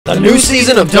The new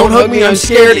season of Don't Hug Me, I'm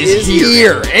Scared is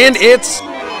here, and it's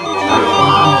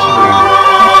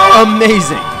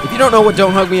amazing. If you don't know what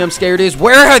Don't Hug Me, I'm Scared is,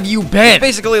 where have you been? It's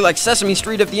basically like Sesame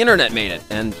Street if the internet made it.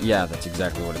 And yeah, that's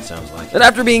exactly what it sounds like. And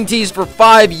after being teased for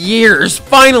 5 years,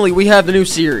 finally we have the new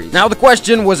series. Now the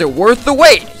question, was it worth the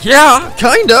wait? Yeah,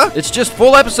 kinda. It's just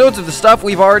full episodes of the stuff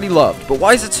we've already loved. But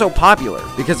why is it so popular?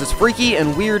 Because it's freaky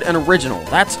and weird and original.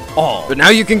 That's all. But now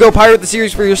you can go pirate the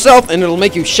series for yourself, and it'll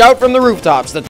make you shout from the rooftops that